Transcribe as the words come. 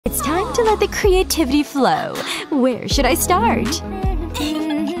let the creativity flow. Where should I start?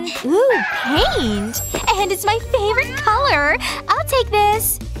 Ooh, paint! And it's my favorite color! I'll take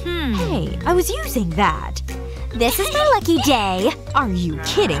this. Hey, I was using that. This is my lucky day. Are you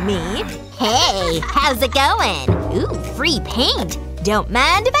kidding me? Hey, how's it going? Ooh, free paint. Don't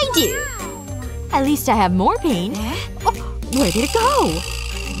mind if I do. At least I have more paint. Oh, where did it go?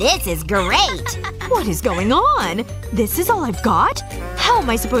 This is great. What is going on? This is all I've got? How am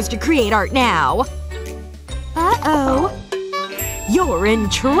I supposed to create art now? Uh-oh. You're in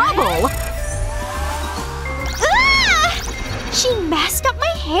trouble! Ah! She messed up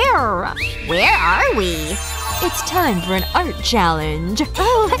my hair! Where are we? It's time for an art challenge.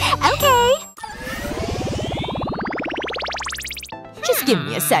 Oh, okay. Just give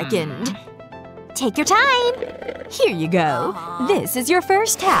me a second. Take your time. Here you go. This is your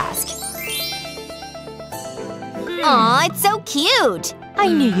first task. Aw, it's so cute. I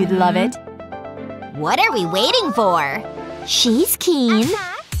knew you'd love it. What are we waiting for? She's keen.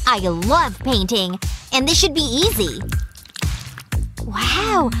 I love painting. And this should be easy.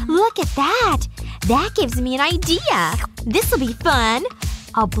 Wow, look at that. That gives me an idea. This'll be fun.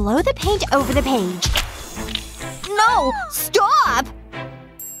 I'll blow the paint over the page. No! Stop!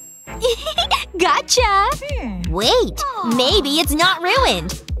 Gotcha! Wait. Maybe it's not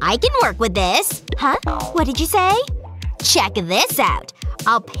ruined. I can work with this. Huh? What did you say? Check this out.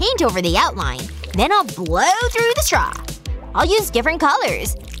 I'll paint over the outline. Then I'll blow through the straw. I'll use different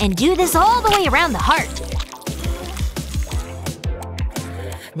colors. And do this all the way around the heart.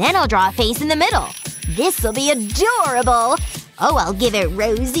 Then I'll draw a face in the middle. This'll be adorable! Oh, I'll give it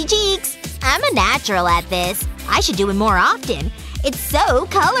rosy cheeks. I'm a natural at this. I should do it more often. It's so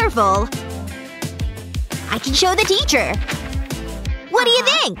colorful. I can show the teacher. What do you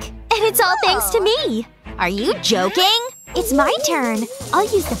think? And it's all thanks to me. Are you joking? It's my turn. I'll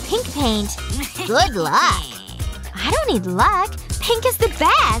use the pink paint. Good luck. I don't need luck. Pink is the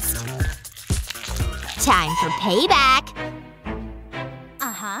best. Time for payback.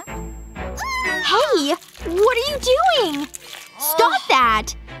 Hey! What are you doing? Stop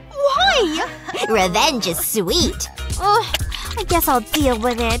that! Why? Revenge is sweet. Ugh, I guess I'll deal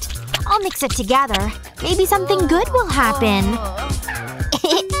with it. I'll mix it together. Maybe something good will happen.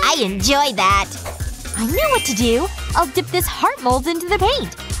 I enjoy that. I know what to do. I'll dip this heart mold into the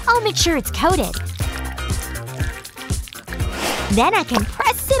paint. I'll make sure it's coated. Then I can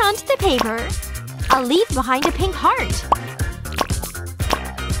press it onto the paper. I'll leave behind a pink heart.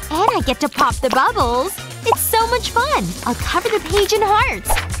 And I get to pop the bubbles. It's so much fun. I'll cover the page in hearts.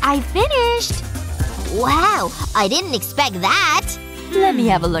 I finished. Wow. I didn't expect that. Let me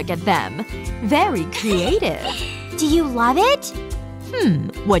have a look at them. Very creative. Do you love it?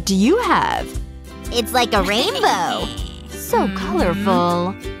 What do you have? It's like a rainbow. So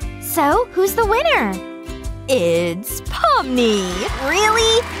colorful. So, who's the winner? It's Pomni!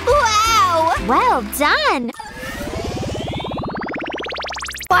 Really? Wow! Well done!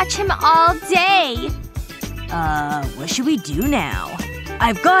 Watch him all day. What should we do now?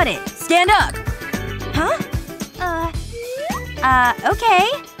 I've got it! Stand up! Huh? Okay.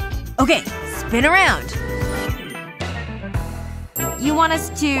 Okay, spin around. You want us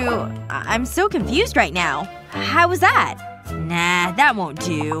to… I'm so confused right now. How was that? Nah, that won't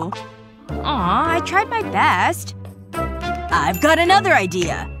do. Aw, I tried my best. I've got another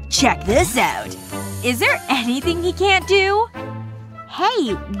idea. Check this out. Is there anything he can't do?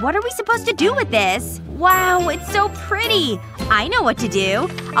 Hey, what are we supposed to do with this? Wow, it's so pretty! I know what to do.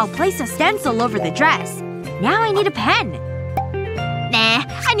 I'll place a stencil over the dress. Now I need a pen. Nah,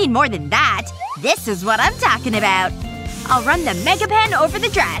 I need more than that. This is what I'm talking about. I'll run the Mega Pen over the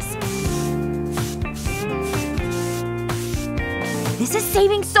dress. This is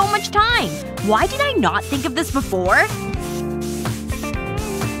saving so much time. Why did I not think of this before?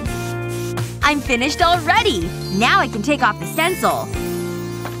 I'm finished already! Now I can take off the stencil.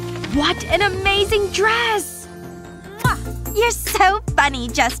 What an amazing dress! Mwah! You're so funny,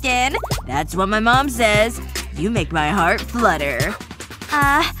 Justin. That's what my mom says. You make my heart flutter.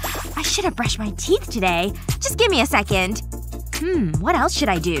 I should have brushed my teeth today. Just give me a second. What else should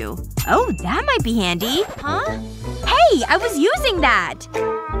I do? Oh, that might be handy. Huh? Hey! I was using that!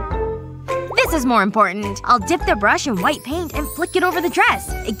 This is more important. I'll dip the brush in white paint and flick it over the dress.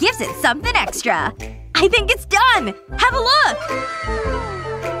 It gives it something extra. I think it's done! Have a look!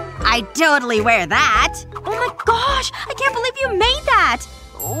 I'd totally wear that. Oh my gosh! I can't believe you made that!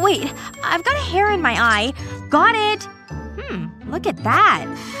 Wait. I've got a hair in my eye. Got it! Look at that.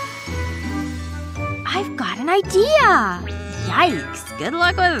 I've got an idea! Yikes. Good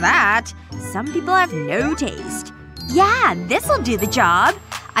luck with that. Some people have no taste. Yeah, this'll do the job.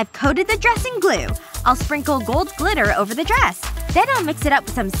 I've coated the dress in glue. I'll sprinkle gold glitter over the dress. Then I'll mix it up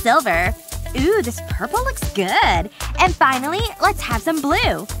with some silver. Ooh, this purple looks good. And finally, let's have some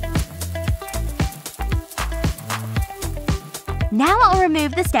blue. Now I'll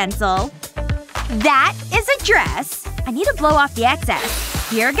remove the stencil. That is a dress. I need to blow off the excess.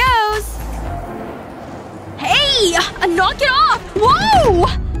 Here goes. Hey! Knock it off! Whoa!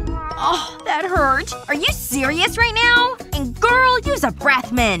 Oh, that hurt. Are you serious right now? And girl, use a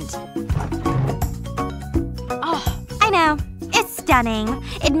breath mint. Oh, I know. It's stunning.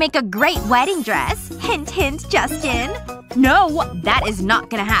 It'd make a great wedding dress. Hint hint, Justin. No, that is not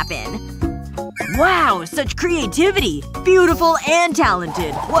gonna happen. Wow, such creativity. Beautiful and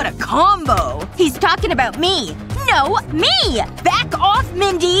talented. What a combo. He's talking about me. No, me! Back off,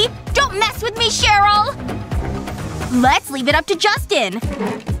 Mindy! Don't mess with me, Cheryl! Let's leave it up to Justin.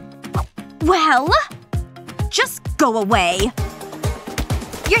 Well… just go away.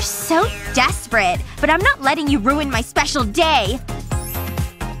 You're so desperate, but I'm not letting you ruin my special day.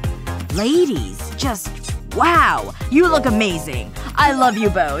 Ladies, just… wow. You look amazing. I love you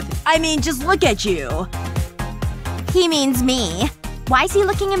both. I mean, just look at you. He means me. Why is he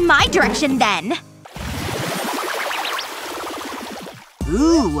looking in my direction then?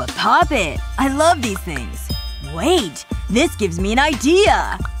 Ooh, a poppet. I love these things. Wait. This gives me an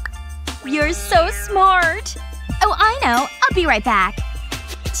idea. You're so smart. Oh, I know. I'll be right back.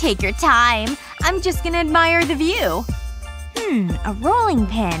 Take your time. I'm just gonna admire the view. A rolling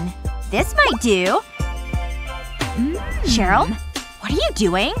pin. This might do. Cheryl? What are you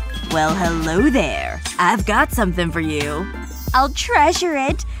doing? Well, hello there. I've got something for you. I'll treasure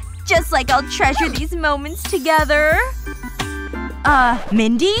it. Just like I'll treasure these moments together.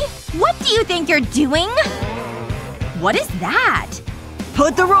 Mindy? What do you think you're doing? What is that?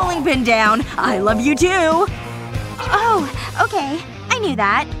 Put the rolling pin down. I love you too. Oh, okay. I knew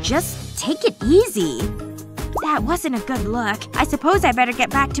that. Just take it easy. That wasn't a good look. I suppose I better get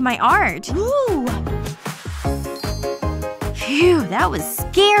back to my art. Ooh. Phew, that was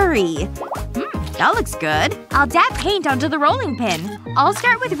scary. That looks good. I'll dab paint onto the rolling pin. I'll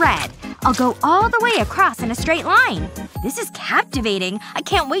start with red. I'll go all the way across in a straight line. This is captivating. I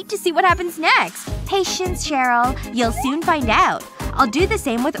can't wait to see what happens next. Patience, Cheryl. You'll soon find out. I'll do the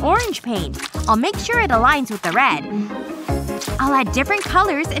same with orange paint. I'll make sure it aligns with the red. I'll add different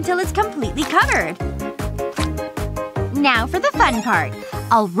colors until it's completely covered. Now for the fun part.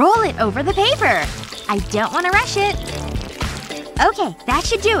 I'll roll it over the paper. I don't want to rush it. Okay, that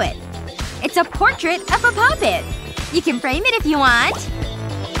should do it. It's a portrait of a puppet. You can frame it if you want.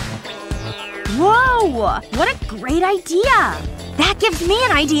 Whoa! What a great idea! That gives me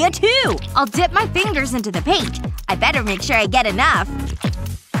an idea, too! I'll dip my fingers into the paint. I better make sure I get enough.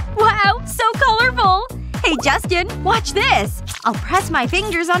 Wow! So colorful! Hey, Justin, watch this! I'll press my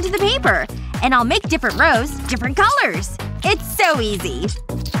fingers onto the paper. And I'll make different rows, different colors. It's so easy.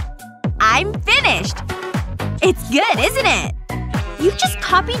 I'm finished! It's good, isn't it? You just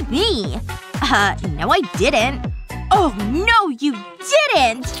copied me. No I didn't. Oh no, you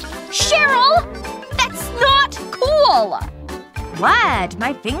didn't! Cheryl! That's not cool! What?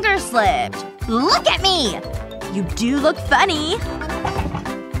 My finger slipped. Look at me! You do look funny.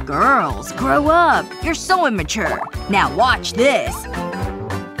 Girls, grow up. You're so immature. Now watch this.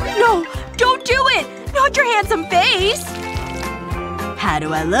 No! Don't do it! Not your handsome face! How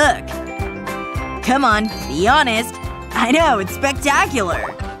do I look? Come on, be honest. I know, it's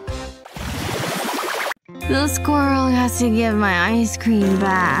spectacular. The squirrel has to give my ice cream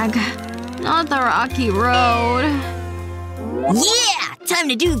back. Not the rocky road. Yeah! Time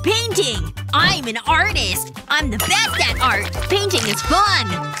to do painting! I'm an artist! I'm the best at art! Painting is fun!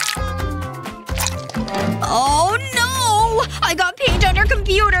 Oh no! I got paint on your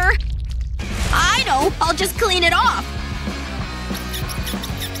computer! I know! I'll just clean it off!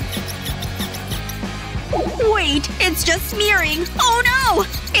 Wait, it's just smearing. Oh no!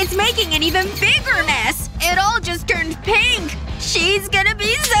 It's making an even bigger mess! It all just turned pink! She's gonna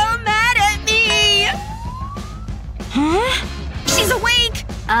be so mad at me! Huh? She's awake!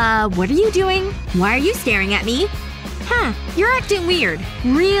 What are you doing? Why are you staring at me? Huh. You're acting weird.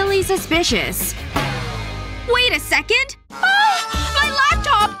 Really suspicious. Wait a second! Oh! My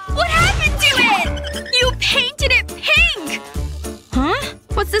laptop! What happened to it? You painted it pink! Huh?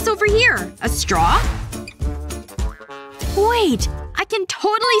 What's this over here? A straw? Wait! I can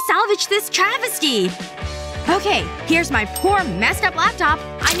totally salvage this travesty! Okay, here's my poor messed up laptop.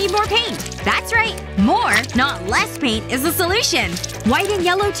 I need more paint. That's right. More, not less paint is the solution. White and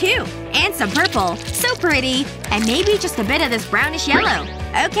yellow too. And some purple. So pretty. And maybe just a bit of this brownish yellow.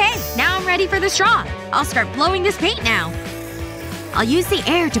 Okay, now I'm ready for the straw. I'll start blowing this paint now. I'll use the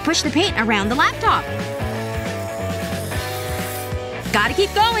air to push the paint around the laptop. Gotta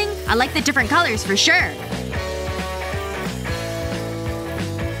keep going. I like the different colors for sure.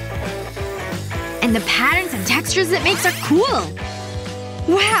 And the patterns and textures it makes are cool.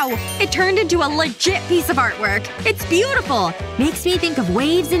 Wow! It turned into a legit piece of artwork. It's beautiful! Makes me think of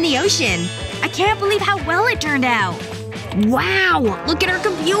waves in the ocean. I can't believe how well it turned out. Wow! Look at our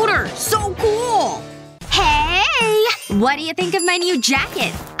computer! So cool! Hey! What do you think of my new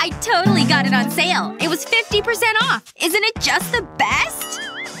jacket? I totally got it on sale. It was 50% off. Isn't it just the best?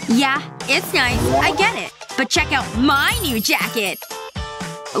 Yeah, it's nice. I get it. But check out my new jacket!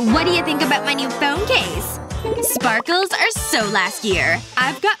 What do you think about my new phone case? Sparkles are so last year.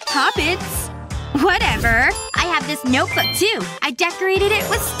 I've got poppets. Whatever. I have this notebook, too. I decorated it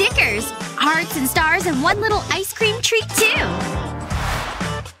with stickers. Hearts and stars and one little ice cream treat, too.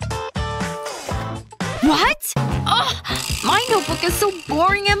 What? Ugh! My notebook is so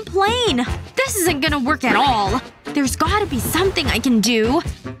boring and plain. This isn't gonna work at all. There's gotta be something I can do.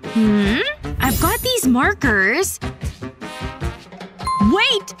 I've got these markers.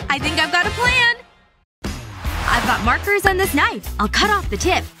 Wait! I think I've got a plan! I've got markers on this knife. I'll cut off the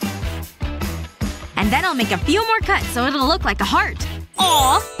tip. And then I'll make a few more cuts so it'll look like a heart.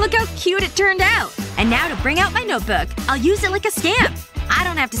 Aw! Look how cute it turned out! And now to bring out my notebook. I'll use it like a stamp. I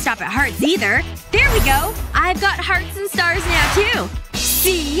don't have to stop at hearts either. There we go! I've got hearts and stars now too!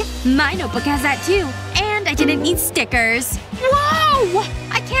 See? My notebook has that too. And I didn't need stickers. Whoa!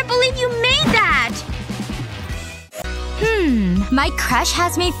 I can't believe you made that! My crush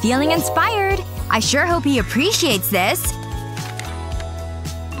has me feeling inspired. I sure hope he appreciates this.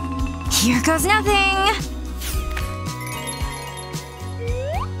 Here goes nothing.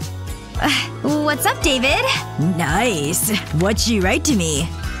 What's up, David? Nice. What'd she write to me?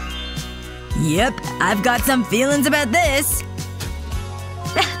 Yep, I've got some feelings about this.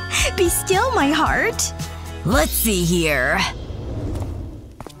 Be still, my heart. Let's see here.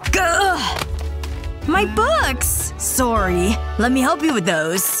 Gah! My books! Sorry. Let me help you with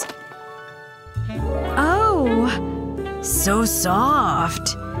those. Oh. So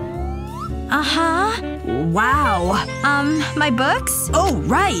soft. Uh-huh. Wow. My books? Oh,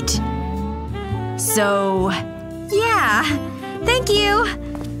 right. So… Yeah. Thank you.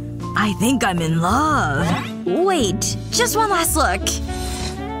 I think I'm in love. Wait. Just one last look.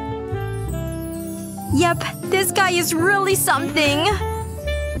 Yep. This guy is really something.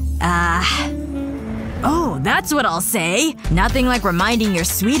 Oh, that's what I'll say. Nothing like reminding your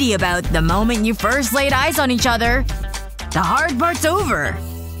sweetie about the moment you first laid eyes on each other. The hard part's over.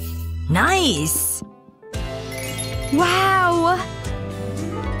 Nice. Wow.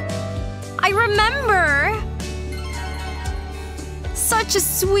 I remember. Such a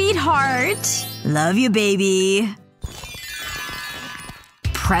sweetheart. Love you, baby.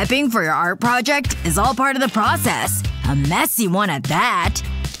 Prepping for your art project is all part of the process. A messy one at that.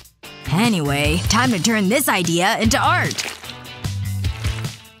 Anyway, time to turn this idea into art.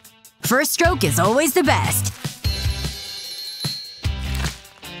 First stroke is always the best.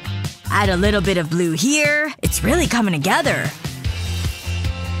 Add a little bit of blue here. It's really coming together.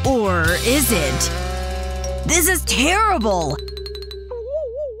 Or is it? This is terrible!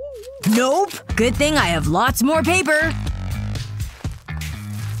 Nope. Good thing I have lots more paper.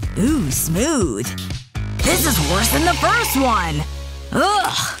 Ooh, smooth. This is worse than the first one!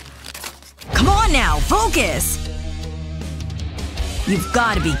 Ugh! Come on now, focus! You've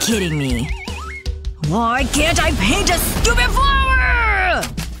gotta be kidding me. Why can't I paint a stupid flower?!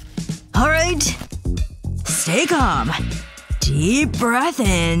 Alright. Stay calm. Deep breath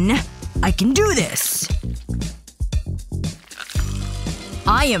in. I can do this.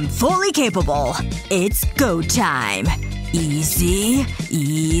 I am fully capable. It's go time. Easy.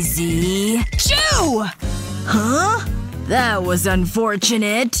 Easy. Shoo! Huh? That was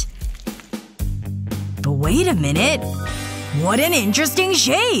unfortunate. But wait a minute. What an interesting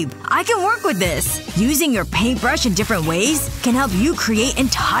shape! I can work with this! Using your paintbrush in different ways can help you create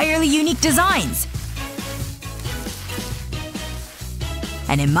entirely unique designs.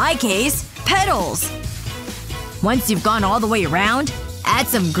 And in my case, petals! Once you've gone all the way around, add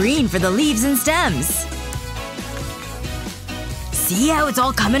some green for the leaves and stems. See how it's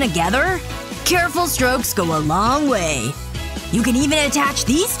all coming together? Careful strokes go a long way. You can even attach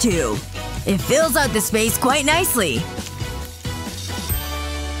these two. It fills out the space quite nicely.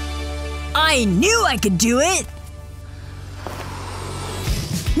 I knew I could do it!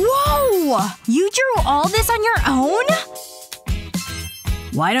 Whoa! You drew all this on your own?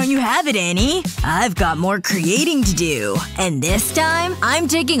 Why don't you have it, Annie? I've got more creating to do. And this time, I'm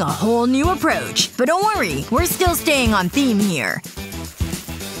taking a whole new approach. But don't worry, we're still staying on theme here.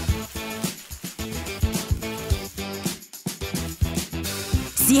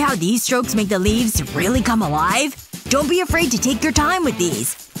 See how these strokes make the leaves really come alive? Don't be afraid to take your time with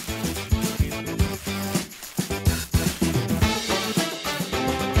these.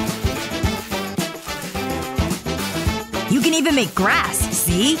 You can even make grass,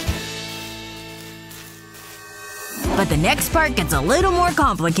 see? But the next part gets a little more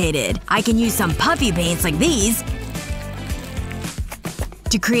complicated. I can use some puffy paints like these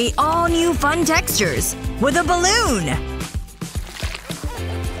to create all new fun textures. With a balloon!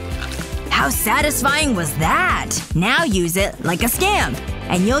 How satisfying was that? Now use it like a stamp.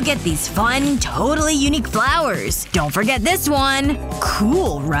 And you'll get these fun, totally unique flowers. Don't forget this one.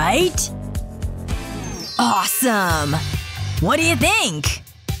 Cool, right? Awesome! What do you think?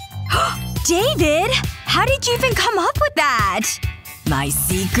 David! How did you even come up with that? My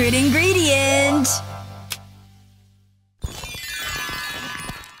secret ingredient!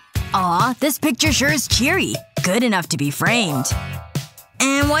 Aw, this picture sure is cheery. Good enough to be framed.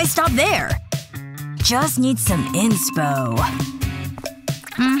 And why stop there? Just need some inspo.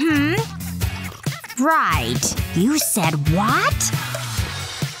 Right. You said what?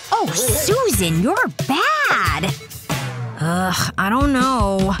 Oh, Susan, you're bad! Ugh, I don't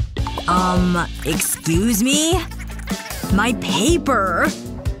know. Excuse me? My paper!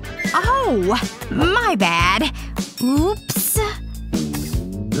 Oh, my bad. Oops.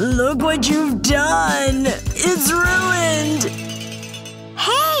 Look what you've done! It's ruined!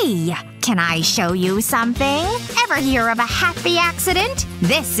 Hey! Can I show you something? Ever hear of a happy accident?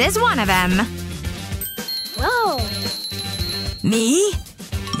 This is one of them. Whoa. Me?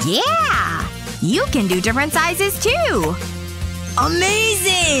 Yeah! You can do different sizes too!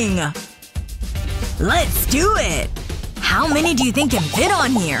 Amazing! Let's do it! How many do you think can fit on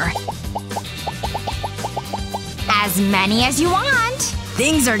here? As many as you want!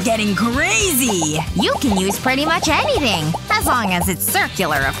 Things are getting crazy! You can use pretty much anything. As long as it's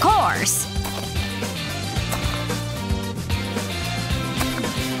circular, of course.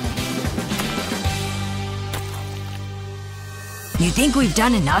 You think we've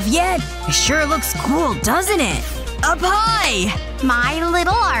done enough yet? It sure looks cool, doesn't it? Up high! My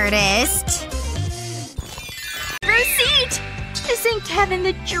little artist. Receipt! Isn't Kevin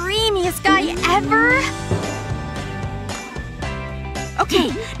the dreamiest guy ever?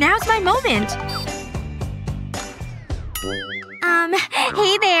 Okay, now's my moment.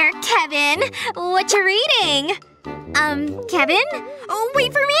 Hey there, Kevin. What you reading? Kevin? Oh,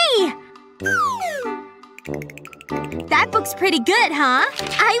 wait for me! That book's pretty good, huh?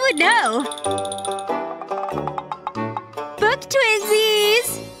 I would know. Book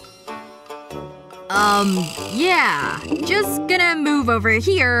twinsies! Yeah. Just gonna move over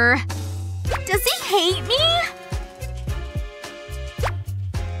here. Does he hate me?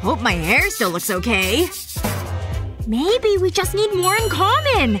 Hope my hair still looks okay. Maybe we just need more in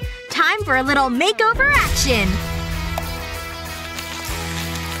common. Time for a little makeover action.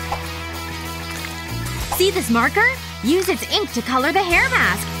 See this marker? Use its ink to color the hair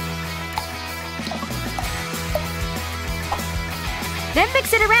mask. Then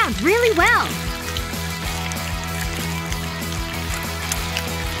mix it around really well.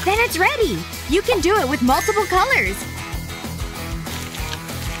 Then it's ready! You can do it with multiple colors.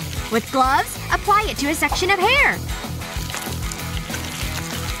 With gloves, apply it to a section of hair.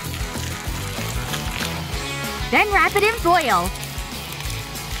 Then wrap it in foil.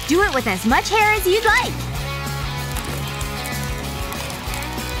 Do it with as much hair as you'd like.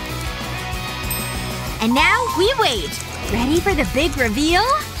 And now we wait. Ready for the big reveal?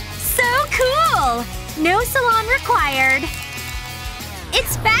 So cool! No salon required.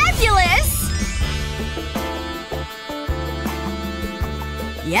 It's fabulous!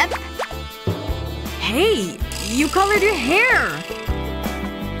 Yep. Hey, you colored your hair!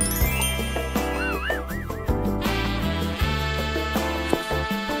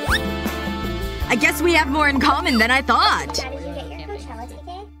 I guess we have more in common than I thought.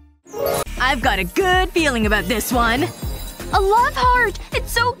 I've got a good feeling about this one. A love heart!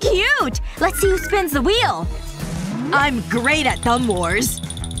 It's so cute! Let's see who spins the wheel. I'm great at thumb wars.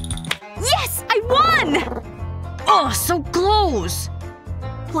 Yes! I won! Oh, so close!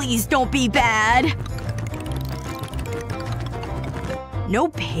 Please don't be bad. No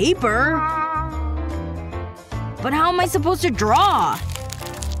paper. But how am I supposed to draw?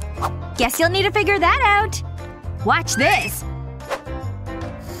 Guess you'll need to figure that out. Watch this.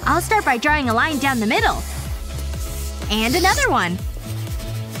 I'll start by drawing a line down the middle. And another one.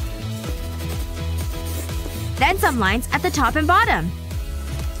 Then some lines at the top and bottom.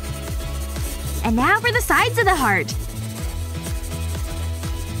 And now for the sides of the heart.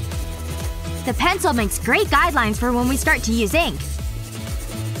 The pencil makes great guidelines for when we start to use ink.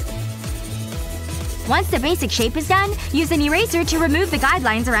 Once the basic shape is done, use an eraser to remove the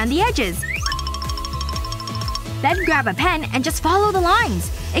guidelines around the edges. Then grab a pen and just follow the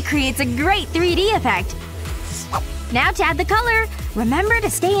lines. It creates a great 3D effect. Now to add the color, remember to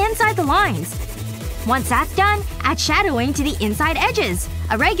stay inside the lines. Once that's done, add shadowing to the inside edges.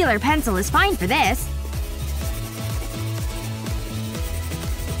 A regular pencil is fine for this.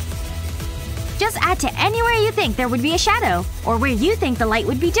 Just add to anywhere you think there would be a shadow, or where you think the light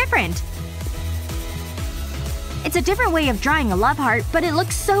would be different. It's a different way of drawing a love heart, but it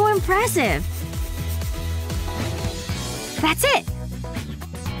looks so impressive. That's it!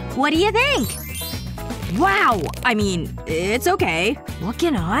 What do you think? Wow! I mean, it's okay. What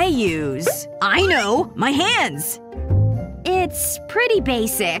can I use? I know! My hands! It's pretty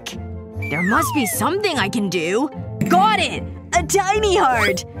basic. There must be something I can do. Got it! A tiny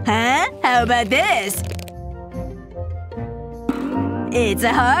heart! Huh? How about this? It's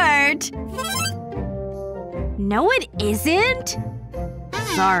a heart! No, it isn't.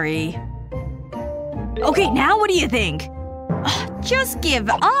 Sorry. Okay, now what do you think? Just give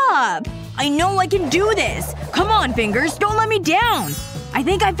up! I know I can do this! Come on, fingers, don't let me down! I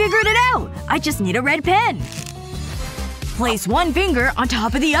think I figured it out! I just need a red pen. Place one finger on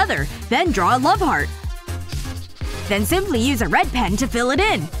top of the other, then draw a love heart. Then simply use a red pen to fill it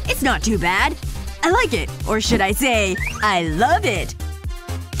in. It's not too bad. I like it. Or should I say, I love it.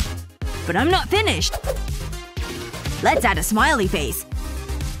 But I'm not finished. Let's add a smiley face.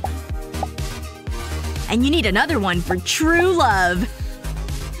 And you need another one for true love.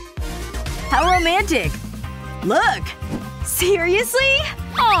 How romantic. Look. Seriously?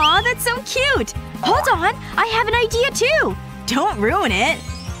 Aw, that's so cute. Hold on. I have an idea too. Don't ruin it.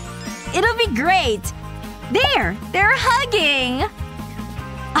 It'll be great. There! They're hugging!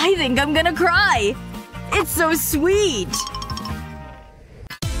 I think I'm gonna cry. It's so sweet.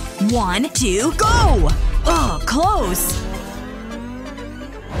 1, 2, go! Oh, close.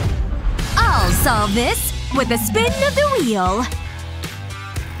 I'll solve this with a spin of the wheel.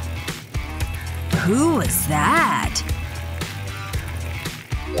 Who was that?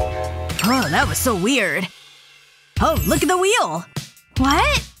 Oh, that was so weird. Oh, look at the wheel!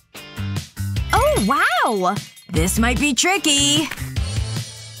 What? Oh, wow! This might be tricky.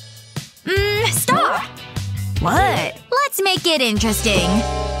 Stop! What? Let's make it interesting.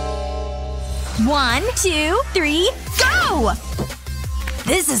 1, 2, 3, go!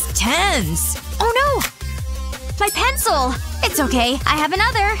 This is tense. Oh no! My pencil! It's okay, I have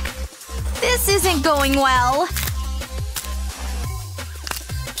another. This isn't going well.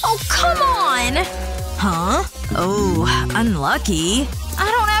 Oh, come on! Huh? Oh, unlucky. I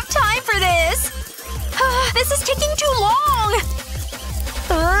don't have time for this! This is taking too long!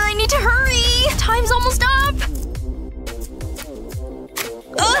 I need to hurry! Time's almost up!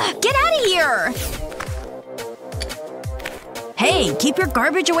 Ugh! Get out of here! Hey, keep your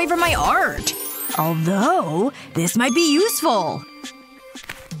garbage away from my art. Although, this might be useful.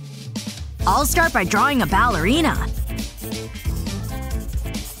 I'll start by drawing a ballerina.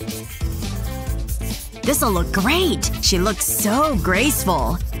 This'll look great! She looks so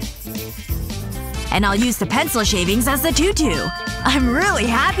graceful. And I'll use the pencil shavings as the tutu. I'm really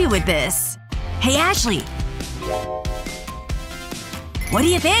happy with this. Hey, Ashley. What do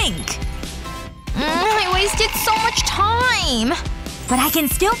you think? I wasted so much time! But I can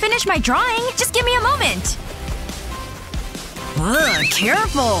still finish my drawing. Just give me a moment. Ugh,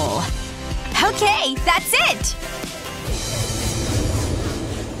 careful. Okay, that's it!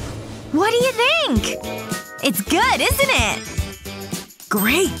 What do you think? It's good, isn't it?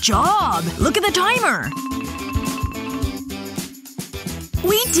 Great job! Look at the timer!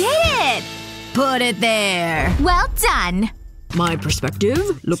 We did it! Put it there. Well done. My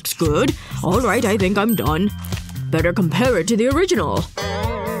perspective? Looks good. Alright, I think I'm done. Better compare it to the original.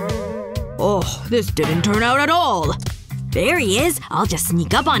 Oh, this didn't turn out at all. There he is. I'll just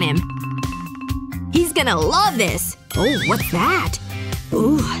sneak up on him. He's gonna love this. Oh, what's that?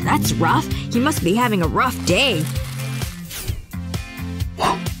 Ooh, that's rough. He must be having a rough day.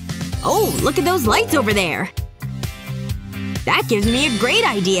 Oh, look at those lights over there. That gives me a great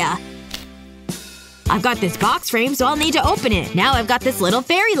idea. I've got this box frame, so I'll need to open it. Now I've got this little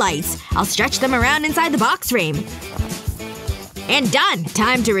fairy lights. I'll stretch them around inside the box frame. And done!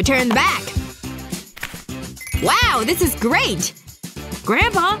 Time to return the back. Wow, this is great!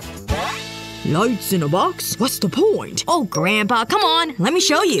 Grandpa? Lights in a box? What's the point? Oh, Grandpa, come on. Let me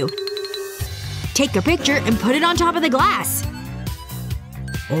show you. Take your picture and put it on top of the glass.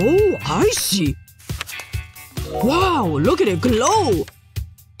 Oh, I see. Wow, look at it glow!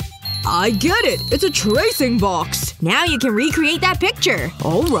 I get it! It's a tracing box! Now you can recreate that picture.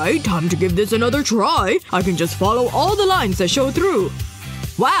 Alright, time to give this another try. I can just follow all the lines that show through.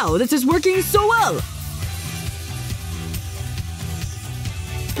 Wow, this is working so well!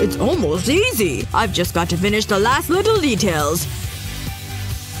 It's almost easy. I've just got to finish the last little details.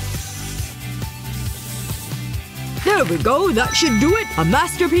 There we go, that should do it! A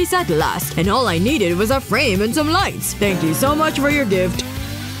masterpiece at last. And all I needed was a frame and some lights. Thank you so much for your gift.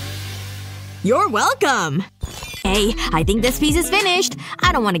 You're welcome! Hey, I think this piece is finished.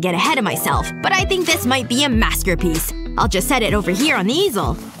 I don't want to get ahead of myself, but I think this might be a masterpiece. I'll just set it over here on the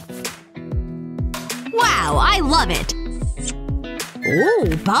easel. Wow, I love it!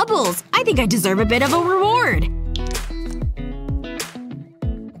 Ooh, bubbles! I think I deserve a bit of a reward.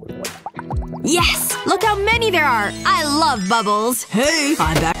 Yes! Look how many there are! I love bubbles! Hey,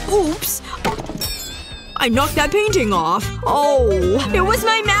 I'm back. Oops. I knocked that painting off. Oh. It was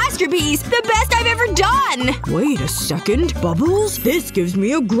my masterpiece! The best I've ever done! Wait a second. Bubbles? This gives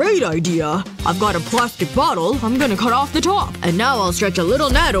me a great idea. I've got a plastic bottle. I'm gonna cut off the top. And now I'll stretch a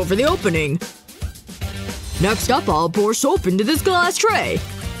little net over the opening. Next up, I'll pour soap into this glass tray.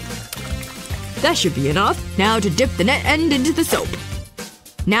 That should be enough. Now to dip the net end into the soap.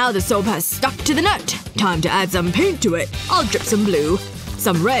 Now the soap has stuck to the nut. Time to add some paint to it. I'll drip some blue.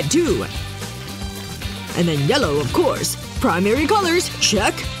 Some red, too. And then yellow, of course. Primary colors.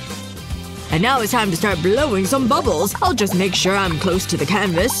 Check. And now it's time to start blowing some bubbles. I'll just make sure I'm close to the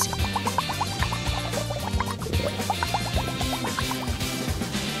canvas.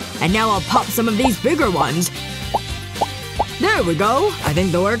 And now I'll pop some of these bigger ones. There we go. I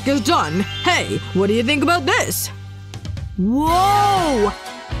think the work is done. Hey, what do you think about this? Whoa!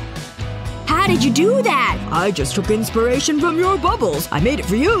 How did you do that? I just took inspiration from your bubbles. I made it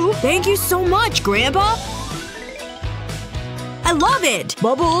for you. Thank you so much, Grandpa! I love it!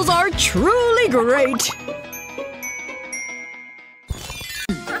 Bubbles are truly great.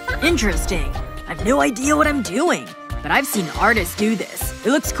 Interesting. I've no idea what I'm doing. But I've seen artists do this. It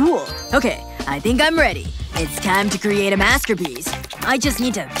looks cool. Okay, I think I'm ready. It's time to create a masterpiece. I just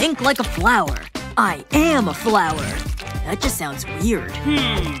need to think like a flower. I am a flower. That just sounds weird.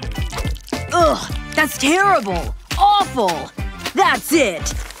 Ugh, that's terrible! Awful! That's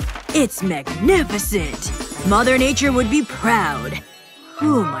it! It's magnificent! Mother Nature would be proud.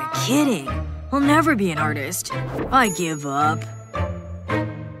 Who am I kidding? I'll never be an artist. I give up.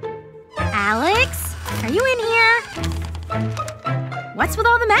 Alex? Are you in here? What's with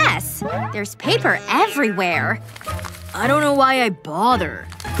all the mess? There's paper everywhere. I don't know why I bother.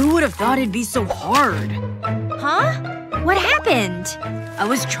 Who would have thought it'd be so hard? Huh? What happened? I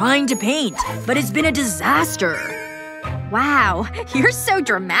was trying to paint, but it's been a disaster. Wow, you're so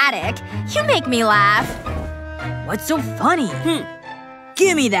dramatic. You make me laugh. What's so funny?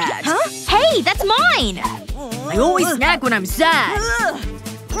 Give me that! Huh? Hey, that's mine! I always snack when I'm sad.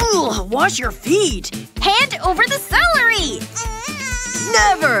 Ugh, wash your feet! Hand over the celery!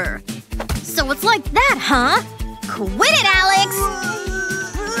 Never! So it's like that, huh? Quit it, Alex!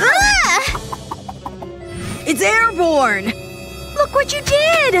 Ah! It's airborne! Look what you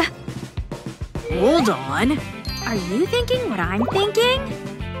did! Hold on. Are you thinking what I'm thinking?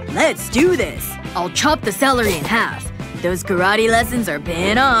 Let's do this. I'll chop the celery in half. Those karate lessons are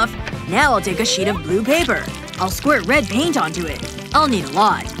paying off. Now I'll take a sheet of blue paper. I'll squirt red paint onto it. I'll need a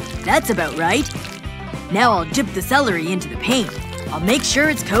lot. That's about right. Now I'll dip the celery into the paint. I'll make sure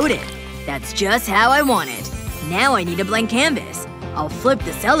it's coated. That's just how I want it. Now I need a blank canvas. I'll flip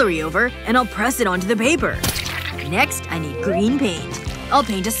the celery over and I'll press it onto the paper. Next, I need green paint. I'll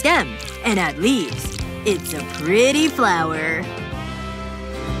paint a stem and add leaves. It's a pretty flower.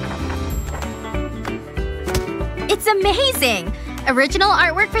 It's amazing! Original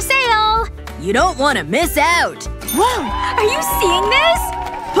artwork for sale! You don't want to miss out! Whoa! Are you seeing this?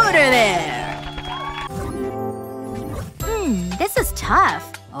 Put her there! This is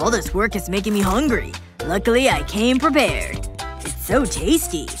tough. All this work is making me hungry. Luckily, I came prepared. It's so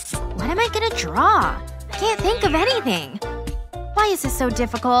tasty. What am I gonna draw? I can't think of anything. Why is this so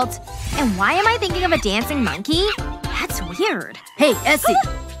difficult? And why am I thinking of a dancing monkey? That's weird. Hey, Essie.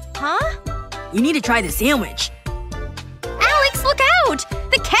 Huh? You need to try the sandwich. Alex, look out!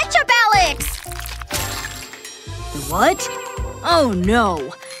 The ketchup, Alex! The what? Oh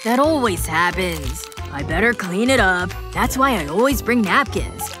no. That always happens. I better clean it up. That's why I always bring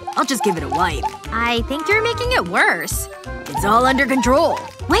napkins. I'll just give it a wipe. I think you're making it worse. It's all under control.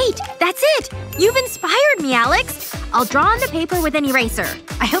 Wait! That's it! You've inspired me, Alex! I'll draw on the paper with an eraser.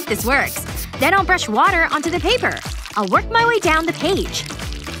 I hope this works. Then I'll brush water onto the paper. I'll work my way down the page.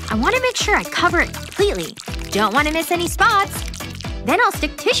 I want to make sure I cover it completely. Don't want to miss any spots. Then I'll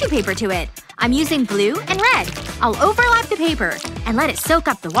stick tissue paper to it. I'm using blue and red. I'll overlap the paper and let it soak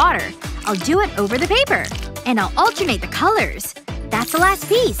up the water. I'll do it over the paper. And I'll alternate the colors. That's the last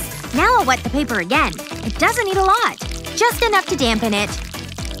piece. Now I'll wet the paper again. It doesn't need a lot. Just enough to dampen it.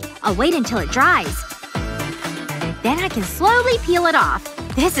 I'll wait until it dries. Then I can slowly peel it off.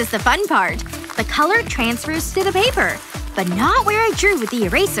 This is the fun part. The color transfers to the paper. But not where I drew with the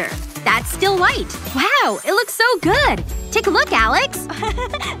eraser. That's still white. Wow, it looks so good! Take a look, Alex!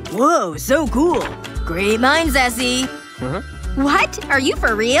 Whoa, so cool. Great minds, Essie. What? Are you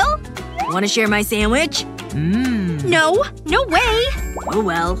for real? Wanna share my sandwich? No. No way! Oh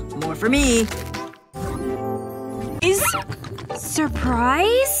well. More for me.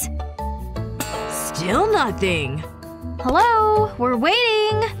 Surprise? Still nothing. Hello? We're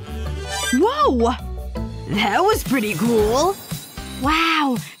waiting. Whoa! That was pretty cool.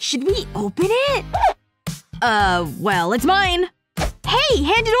 Wow. Should we open it? Well, it's mine. Hey,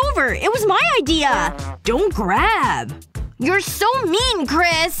 hand it over! It was my idea! Don't grab. You're so mean,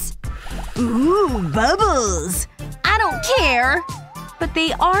 Chris! Ooh, bubbles. I don't care. But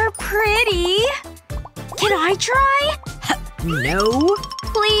they are pretty. Can I try? No.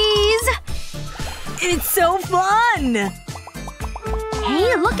 Please? It's so fun!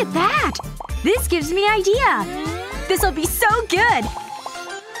 Hey, look at that! This gives me an idea. This'll be so good!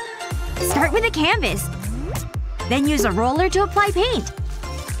 Start with a canvas. Then use a roller to apply paint.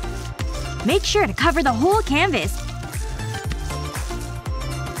 Make sure to cover the whole canvas.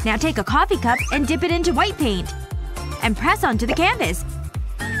 Now take a coffee cup and dip it into white paint. And press onto the canvas.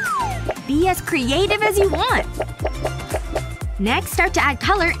 Be as creative as you want. Next, start to add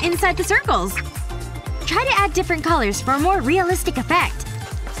color inside the circles. Try to add different colors for a more realistic effect.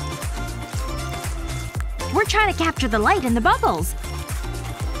 We're trying to capture the light in the bubbles.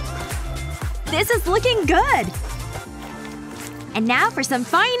 This is looking good! And now for some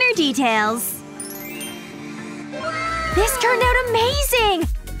finer details. This turned out amazing!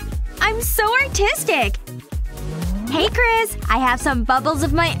 I'm so artistic! Hey, Chris. I have some bubbles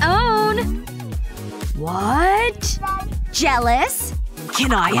of my own. What? Jealous?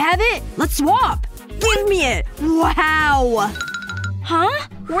 Can I have it? Let's swap! Give me it! Wow! Huh?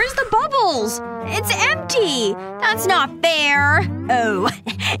 Where's the bubbles? It's empty! That's not fair! Oh.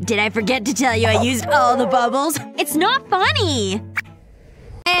 Did I forget to tell you I used all the bubbles? It's not funny!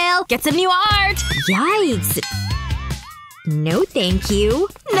 Well, get some new art! Yikes. No thank you.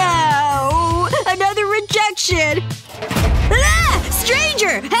 No! Another rejection! Ah!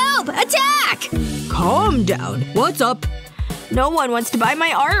 Stranger! Help! Attack! Calm down. What's up? No one wants to buy my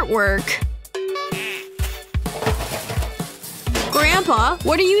artwork. Grandpa,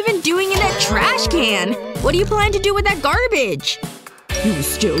 what are you even doing in that trash can? What do you plan to do with that garbage? You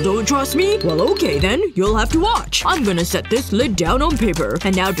still don't trust me? Well, okay then. You'll have to watch. I'm gonna set this lid down on paper.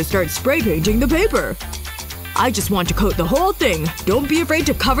 And now to start spray painting the paper. I just want to coat the whole thing. Don't be afraid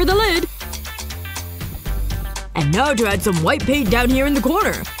to cover the lid. And now to add some white paint down here in the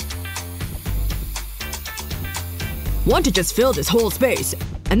corner. Want to just fill this whole space.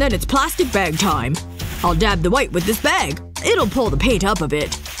 And then it's plastic bag time. I'll dab the white with this bag. It'll pull the paint up a bit.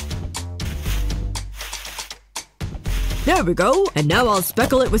 There we go. And now I'll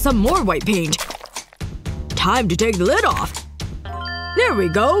speckle it with some more white paint. Time to take the lid off. There we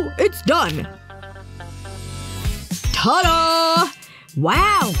go. It's done. Ta-da!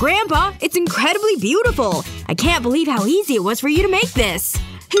 Wow, Grandpa! It's incredibly beautiful! I can't believe how easy it was for you to make this.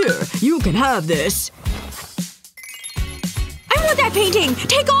 Here, you can have this. I want that painting!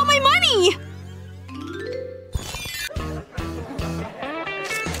 Take all my money!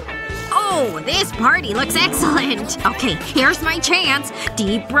 Oh, this party looks excellent! Okay, here's my chance.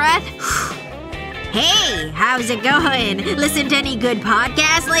 Deep breath. Hey, how's it going? Listen to any good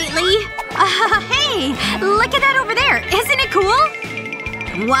podcasts lately? Hey! Look at that over there! Isn't it cool?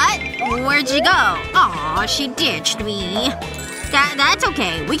 What? Where'd she go? Aw, she ditched me. That's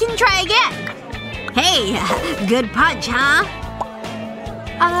okay. We can try again. Hey, good punch, huh?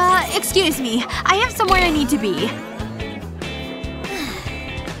 Excuse me. I have somewhere I need to be.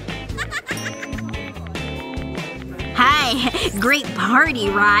 Hi. Great party,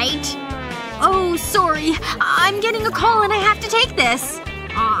 right? Oh, sorry. I'm getting a call and I have to take this.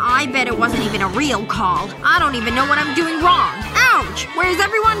 I bet it wasn't even a real call. I don't even know what I'm doing wrong. Ouch! Where's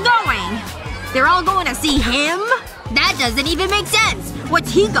everyone going? They're all going to see him? That doesn't even make sense.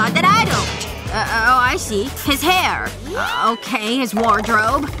 What's he got that I don't? Oh, I see. His hair. Okay, his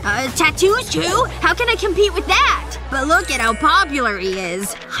wardrobe. Tattoos too? How can I compete with that? But look at how popular he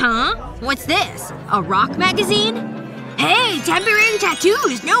is. Huh? What's this? A rock magazine? Hey! Temporary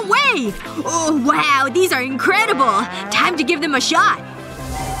tattoos! No way! Oh, wow. These are incredible! Time to give them a shot.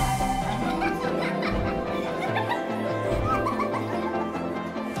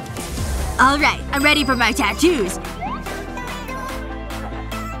 Alright, I'm ready for my tattoos.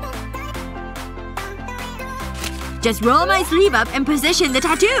 Just roll my sleeve up and position the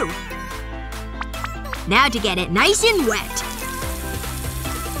tattoo. Now to get it nice and wet.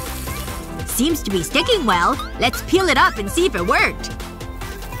 Seems to be sticking well. Let's peel it up and see if it worked.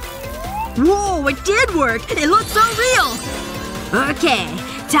 Whoa, it did work! It looks so real! Okay.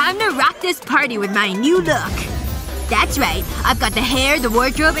 Time to rock this party with my new look. That's right. I've got the hair, the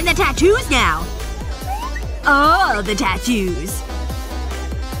wardrobe, and the tattoos now. All the tattoos.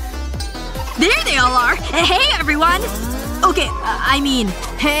 There they all are! Hey, everyone! Okay, I mean,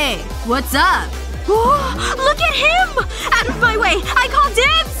 hey, what's up? Oh, look at him! Out of my way! I call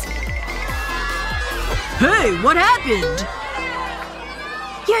dibs! Hey, what happened?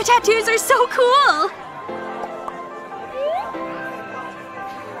 Your tattoos are so cool!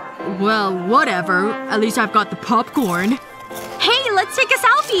 Well, whatever. At least I've got the popcorn. Hey, let's take a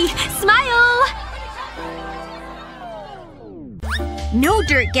selfie! Smile! No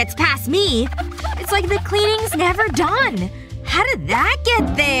dirt gets past me. It's like the cleaning's never done. How did that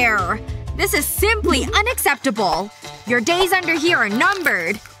get there? This is simply unacceptable. Your days under here are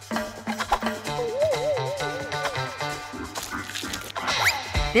numbered.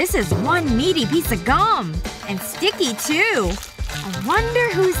 This is one meaty piece of gum. And sticky, too. I wonder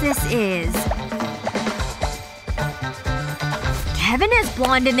whose this is. Kevin has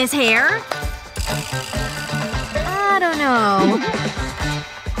blonde in his hair? I don't know.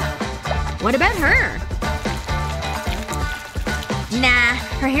 What about her? Nah,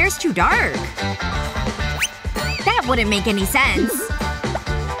 her hair's too dark. That wouldn't make any sense.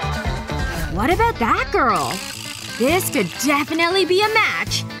 What about that girl? This could definitely be a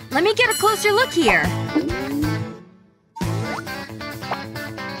match. Let me get a closer look here.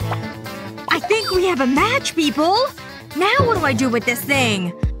 I think we have a match, people! Now what do I do with this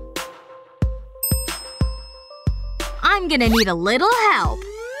thing? I'm gonna need a little help.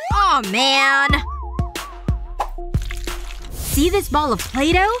 Aw, man. See this ball of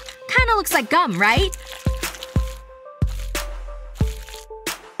Play-Doh? Kinda looks like gum, right?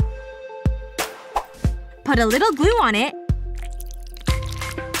 Put a little glue on it.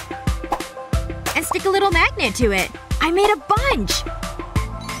 And stick a little magnet to it. I made a bunch!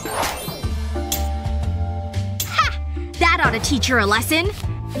 Ha! That ought to teach her a lesson.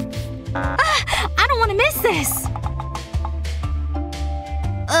 I don't want to miss this!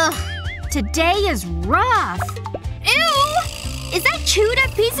 Ugh. Today is rough. Ew! Is that chewed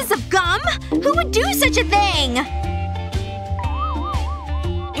up pieces of gum? Who would do such a thing?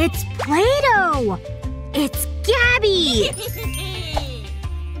 It's Play-Doh! It's Gabby!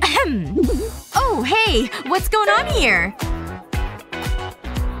 Ahem. Oh, hey! What's going on here?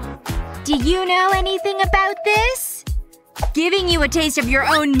 Do you know anything about this? Giving you a taste of your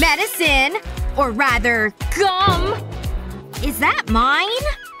own medicine. Or rather, gum. Is that mine?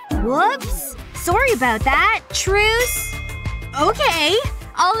 Whoops. Sorry about that. Truce? Okay.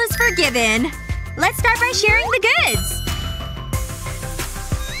 All is forgiven. Let's start by sharing the goods.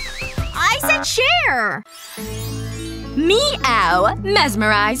 I said share! Meow.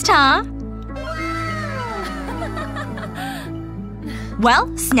 Mesmerized, huh?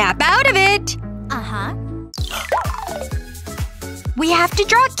 Well, snap out of it! Uh-huh. We have to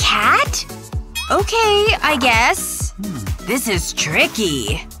draw a cat? Okay, I guess. This is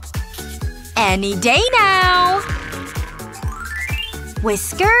tricky. Any day now.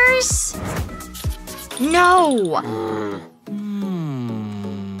 Whiskers? No.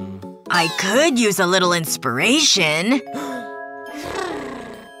 I could use a little inspiration.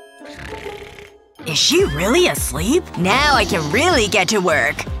 Is she really asleep? Now I can really get to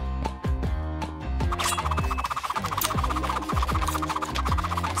work.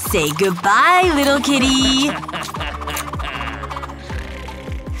 Say goodbye, little kitty.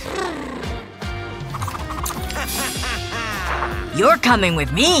 You're coming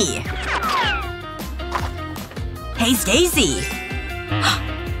with me. Hey, Stacy.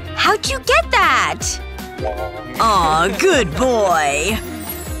 How'd you get that? Aw, good boy.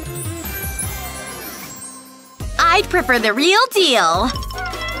 I'd prefer the real deal.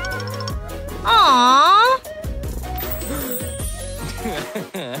 Aww.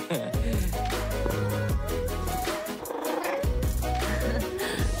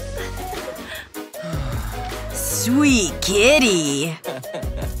 Sweet kitty.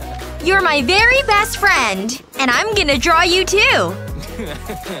 You're my very best friend. And I'm gonna draw you too.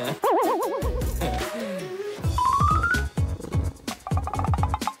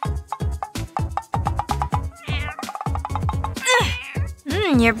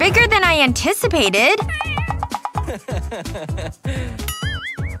 You're bigger than I anticipated.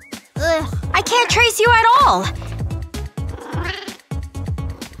 Ugh, I can't trace you at all.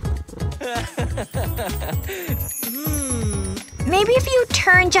 Maybe if you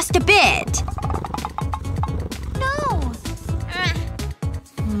turn just a bit. No.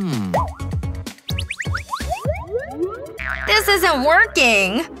 This isn't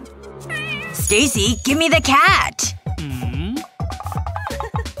working. Stacy, give me the cat.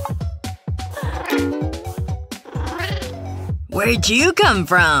 Where'd you come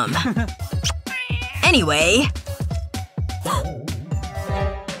from? Anyway.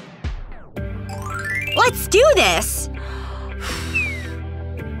 Let's do this!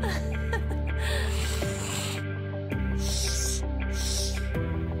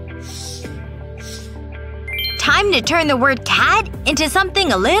 Time to turn the word cat into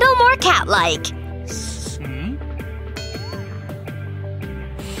something a little more cat-like.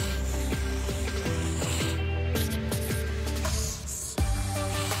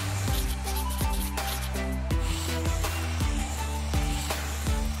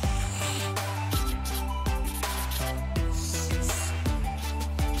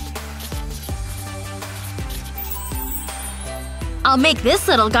 I'll make this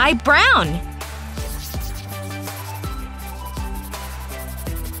little guy brown.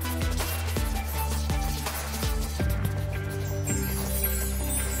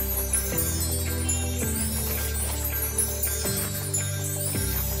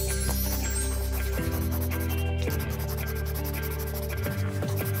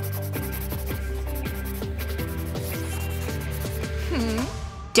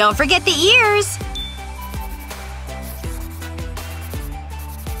 Don't forget the ears!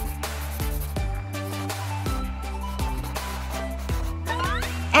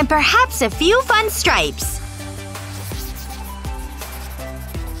 And perhaps a few fun stripes.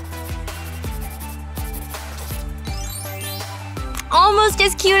 Almost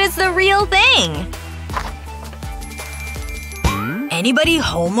as cute as the real thing! Anybody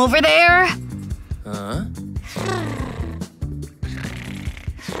home over there?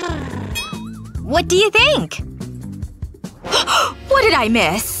 What do you think? What did I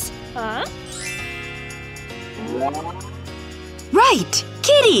miss? Right!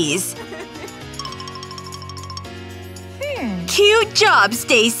 Kitties! Cute job,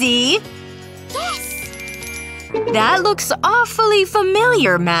 Stacy! Yes! That looks awfully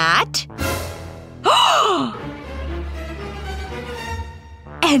familiar, Matt.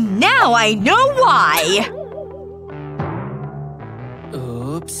 And now I know why!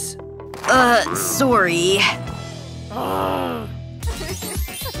 Oops. Sorry.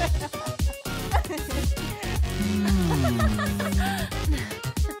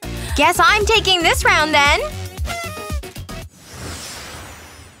 Guess I'm taking this round then.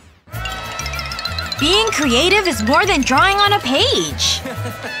 Being creative is more than drawing on a page.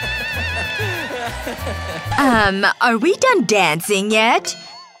 Are we done dancing yet?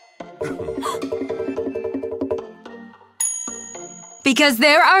 Because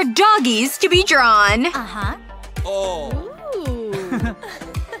there are doggies to be drawn. Uh-huh. Oh.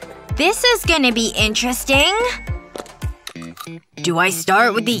 This is gonna be interesting. Do I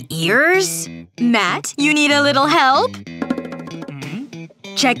start with the ears? Matt, you need a little help?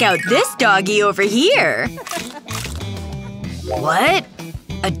 Check out this doggy over here. What?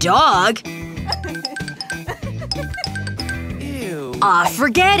 A dog? Ew. Aw,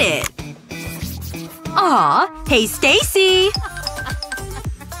 forget it. Aw, hey Stacy.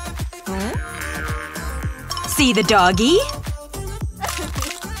 See the doggy?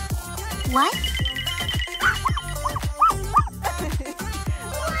 What?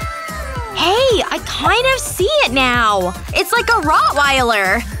 Hey, I kind of see it now. It's like a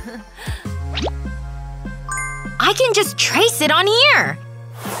Rottweiler. I can just trace it on here.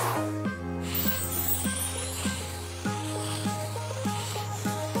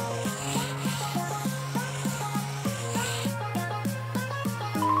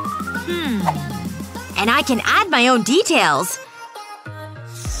 And I can add my own details.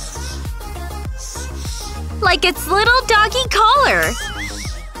 Like its little doggy collar.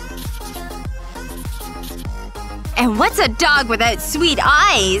 And what's a dog without sweet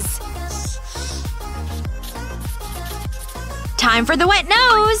eyes? Time for the wet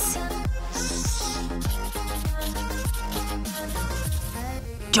nose!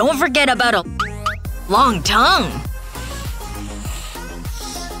 Don't forget about a long tongue.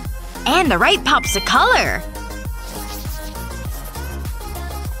 And the right pops of color.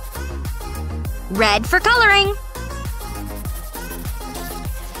 Red for coloring.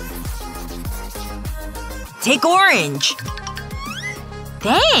 Take orange.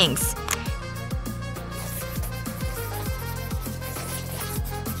 Thanks!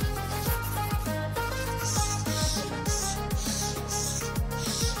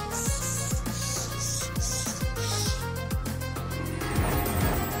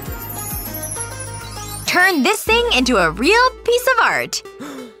 Turn this thing into a real piece of art.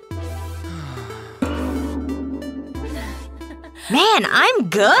 Man, I'm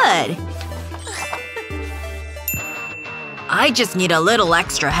good. I just need a little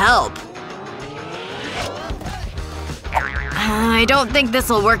extra help. I don't think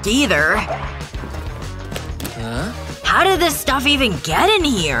this'll work either. Huh? How did this stuff even get in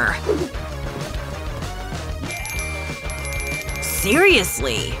here?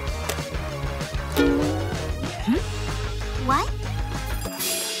 Seriously. What?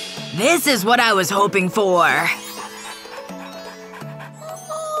 This is what I was hoping for.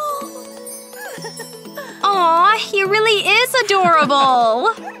 Aw, he really is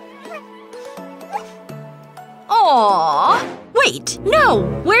adorable. Aw. Wait, no!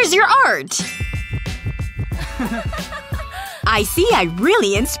 Where's your art? I see I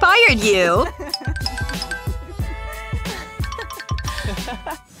really inspired you.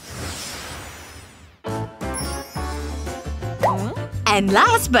 And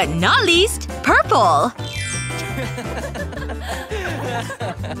last but not least, purple.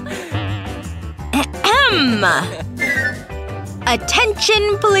 Ahem.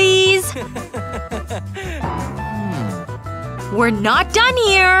 Attention, please. We're not done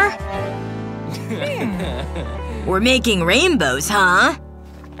here. We're making rainbows, huh?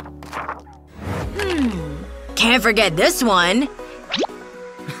 Can't forget this one.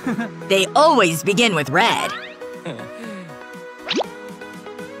 They always begin with red.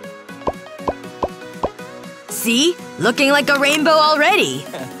 See? Looking like a rainbow already.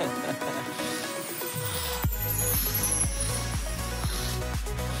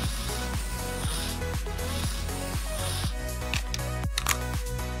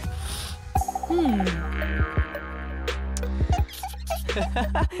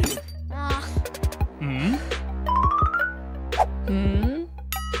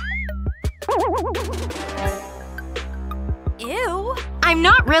 Ew. I'm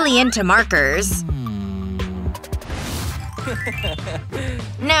not really into markers.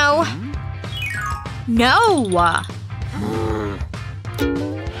 No. No!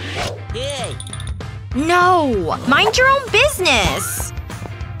 Hey! No! Mind your own business!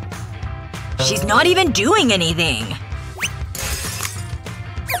 She's not even doing anything.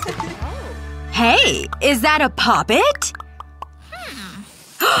 Hey, is that a puppet?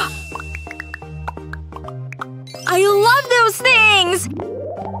 I love those things!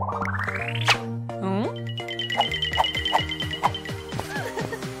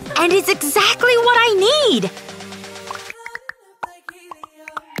 And it's exactly what I need!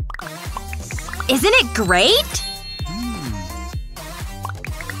 Isn't it great?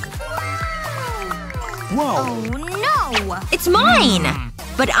 Whoa! Oh no! It's mine!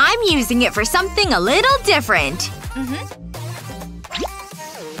 But I'm using it for something a little different.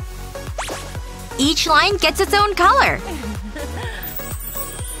 Each line gets its own color.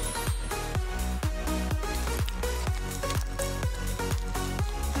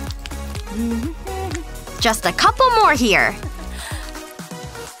 Just a couple more here.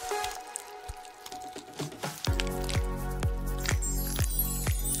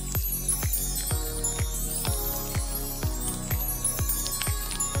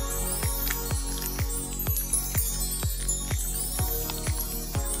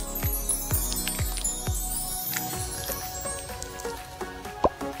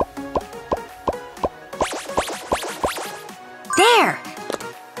 There!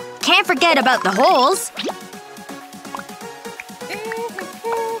 Can't forget about the holes.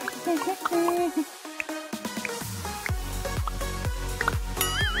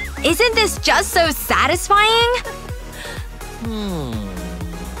 Isn't this just so satisfying?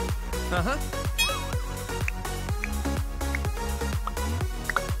 Uh-huh.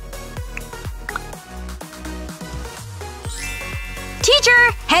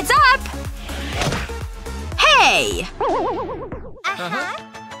 Teacher! Heads up! Hey!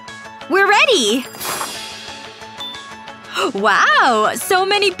 We're ready! Wow! So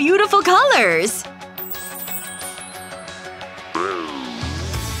many beautiful colors!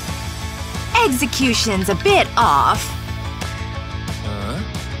 Execution's a bit off.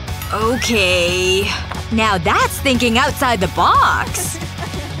 Okay. Now that's thinking outside the box.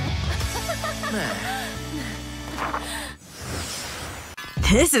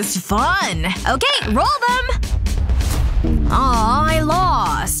 This is fun. Okay, roll them! Aw, I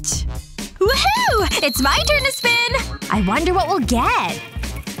lost. Woohoo! It's my turn to spin! I wonder what we'll get.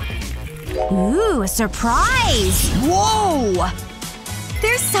 Ooh, a surprise! Whoa!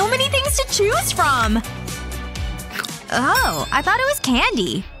 There's so many things to choose from! Oh, I thought it was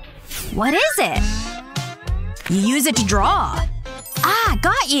candy. What is it? You use it to draw. Ah,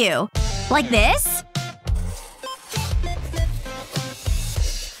 got you! Like this?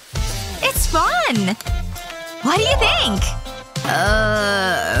 It's fun! What do you think?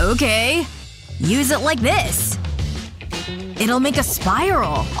 Okay. Use it like this. It'll make a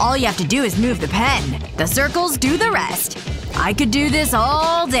spiral. All you have to do is move the pen. The circles do the rest. I could do this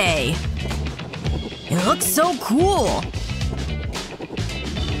all day. It looks so cool.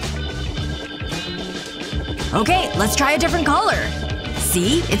 Okay, let's try a different color.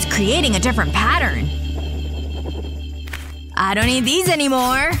 See? It's creating a different pattern. I don't need these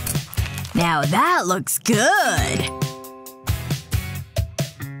anymore. Now that looks good.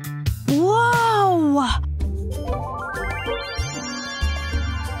 Whoa!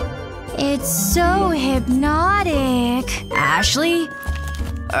 It's so hypnotic. Ashley?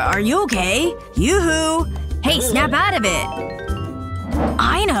 Are you okay? Yoo-hoo! Hey, snap out of it.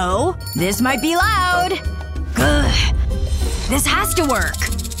 I know. This might be loud. Ugh. This has to work.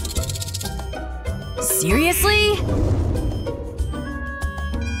 Seriously?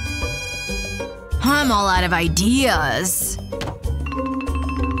 I'm all out of ideas.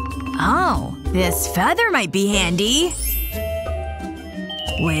 Oh, this feather might be handy.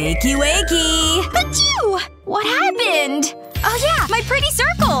 Wakey wakey! Achoo! What happened? Oh yeah, my pretty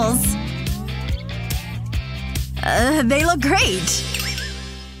circles! They look great.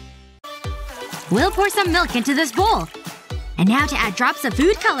 We'll pour some milk into this bowl. And now to add drops of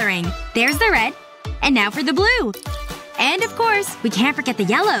food coloring. There's the red. And now for the blue. And of course, we can't forget the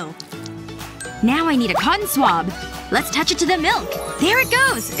yellow. Now I need a cotton swab. Let's touch it to the milk. There it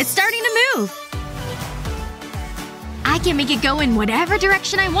goes! It's starting to move! I can make it go in whatever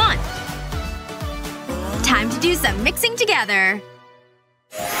direction I want. Time to do some mixing together.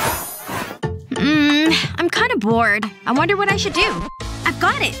 I'm kinda bored. I wonder what I should do. I've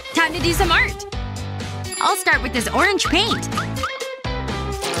got it! Time to do some art. I'll start with this orange paint.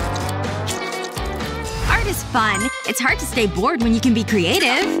 Art is fun. It's hard to stay bored when you can be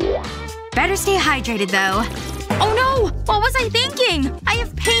creative. Better stay hydrated, though. Oh no! What was I thinking? I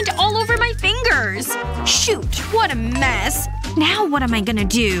have paint all over my fingers! Shoot, what a mess. Now what am I gonna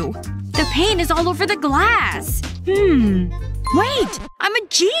do? The paint is all over the glass. Wait! I'm a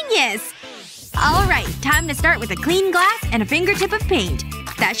genius! Alright, time to start with a clean glass and a fingertip of paint.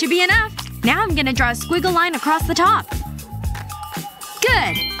 That should be enough. Now I'm gonna draw a squiggle line across the top.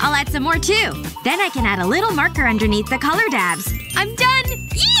 Good! I'll add some more too. Then I can add a little marker underneath the color dabs. I'm done!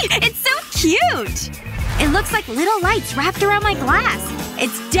 Eee! It's so cute! It looks like little lights wrapped around my glass.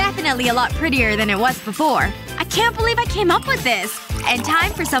 It's definitely a lot prettier than it was before. I can't believe I came up with this. And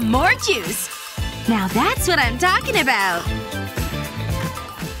time for some more juice. Now that's what I'm talking about.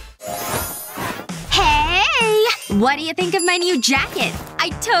 Hey! What do you think of my new jacket? I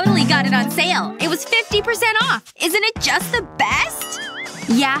totally got it on sale. It was 50% off. Isn't it just the best?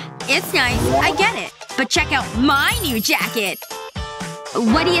 Yeah, it's nice. I get it. But check out my new jacket.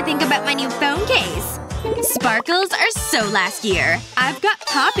 What do you think about my new phone case? Sparkles are so last year. I've got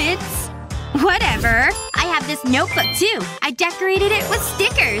poppets. Whatever. I have this notebook, too. I decorated it with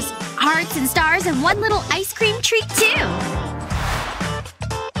stickers. Hearts and stars and one little ice cream treat, too.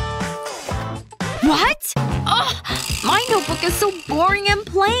 What? Ugh! My notebook is so boring and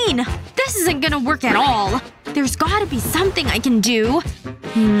plain. This isn't gonna work at all. There's gotta be something I can do.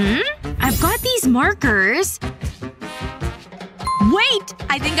 I've got these markers. Wait!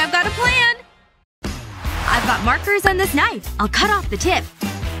 I think I've got a plan! I've got markers on this knife. I'll cut off the tip.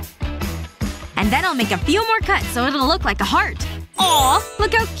 And then I'll make a few more cuts so it'll look like a heart. Aw!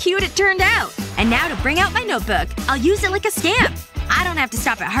 Look how cute it turned out! And now to bring out my notebook. I'll use it like a stamp. I don't have to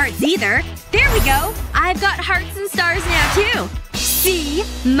stop at hearts either. There we go! I've got hearts and stars now too! See?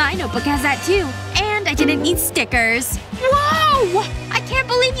 My notebook has that too. And I didn't need stickers. Whoa! I can't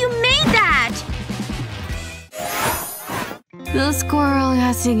believe you made that! The squirrel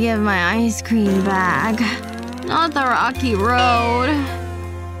has to give my ice cream back. Not the rocky road.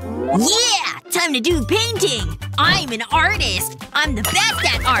 Yeah! Time to do painting! I'm an artist! I'm the best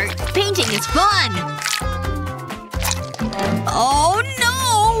at art! Painting is fun! Oh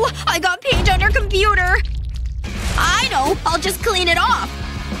no! I got paint on your computer! I know! I'll just clean it off!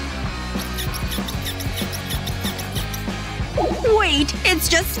 Wait! It's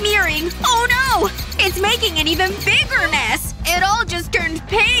just smearing! Oh no! It's making an even bigger mess! It all just turned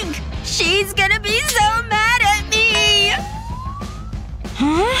pink! She's gonna be so mad at me!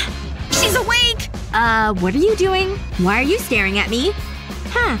 Huh? She's awake! What are you doing? Why are you staring at me?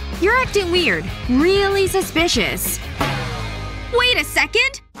 Huh. You're acting weird. Really suspicious. Wait a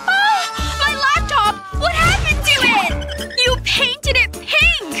second! Ah! My laptop! What happened to it? You painted it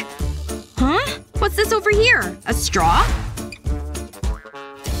pink! Huh? What's this over here? A straw?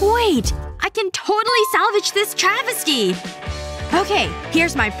 Wait. I can totally salvage this travesty! Okay,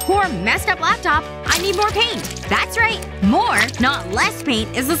 here's my poor messed up laptop. I need more paint. That's right. More, not less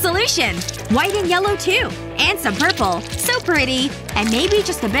paint is the solution. White and yellow too. And some purple. So pretty. And maybe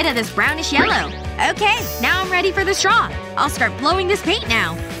just a bit of this brownish yellow. Okay, now I'm ready for the straw. I'll start blowing this paint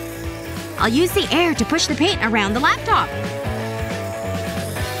now. I'll use the air to push the paint around the laptop.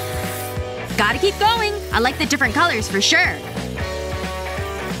 Gotta keep going. I like the different colors for sure.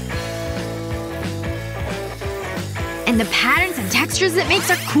 And the patterns and textures it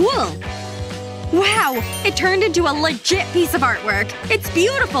makes are cool. Wow! It turned into a legit piece of artwork. It's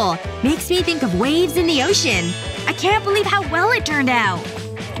beautiful. Makes me think of waves in the ocean. I can't believe how well it turned out.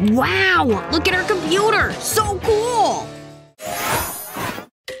 Wow! Look at her computer! So cool!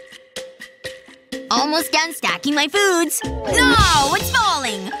 Almost done stacking my foods. No! It's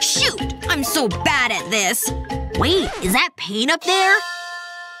falling! Shoot! I'm so bad at this. Wait, is that paint up there?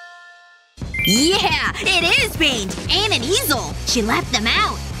 Yeah! It is paint! And an easel! She left them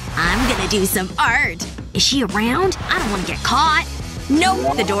out. I'm gonna do some art. Is she around? I don't want to get caught.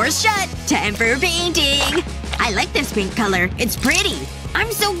 Nope, the door's shut. Time for painting. I like this paint color. It's pretty.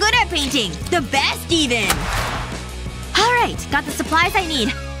 I'm so good at painting. The best, even. Alright, got the supplies I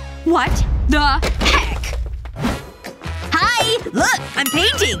need. What the heck? Hi! Look! I'm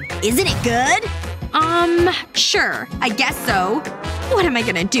painting! Isn't it good? Sure. I guess so. What am I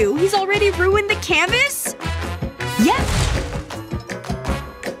gonna do? He's already ruined the canvas? Yep.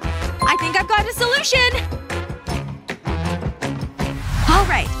 I think I've got a solution!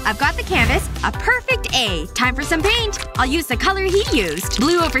 Alright, I've got the canvas. A perfect A. Time for some paint. I'll use the color he used.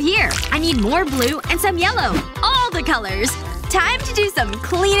 Blue over here. I need more blue and some yellow. All the colors. Time to do some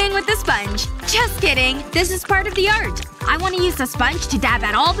cleaning with the sponge. Just kidding. This is part of the art. I want to use the sponge to dab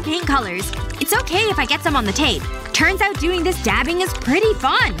at all the paint colors. It's okay if I get some on the tape. Turns out doing this dabbing is pretty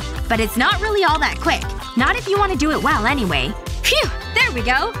fun. But it's not really all that quick. Not if you want to do it well anyway. Phew! There we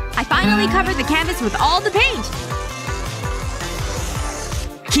go! I finally covered the canvas with all the paint!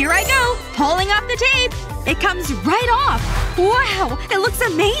 Here I go! Pulling off the tape! It comes right off! Wow! It looks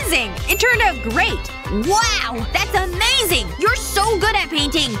amazing! It turned out great! Wow! That's amazing! You're so good at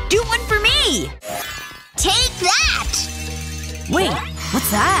painting! Do one for me! Take that! Wait.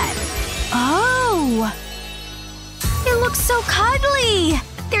 What's that? Oh! It looks so cuddly!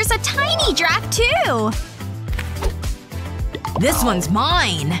 There's a tiny giraffe, too! This one's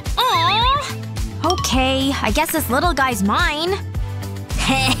mine. Aww. Okay, I guess this little guy's mine.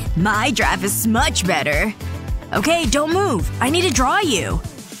 Heh, my giraffe is much better. Okay, don't move. I need to draw you.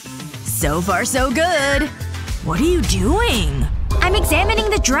 So far so good. What are you doing? I'm examining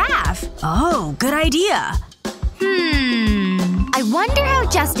the giraffe. Oh, good idea. I wonder how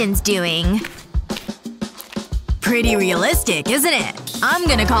Justin's doing. Pretty realistic, isn't it? I'm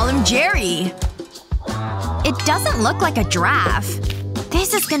gonna call him Jerry. It doesn't look like a giraffe.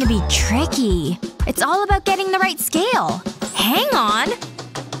 This is gonna be tricky. It's all about getting the right scale. Hang on.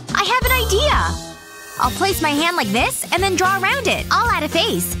 I have an idea. I'll place my hand like this and then draw around it. I'll add a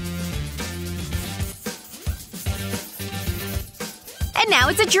face. And now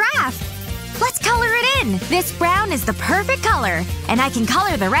it's a giraffe. Let's color it in. This brown is the perfect color. And I can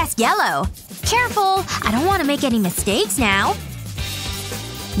color the rest yellow. Careful. I don't want to make any mistakes now.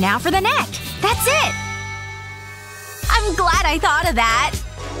 Now for the neck. That's it. I'm glad I thought of that.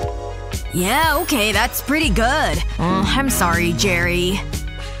 Yeah, okay, that's pretty good. I'm sorry, Jerry.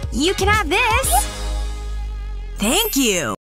 You can have this. Thank you.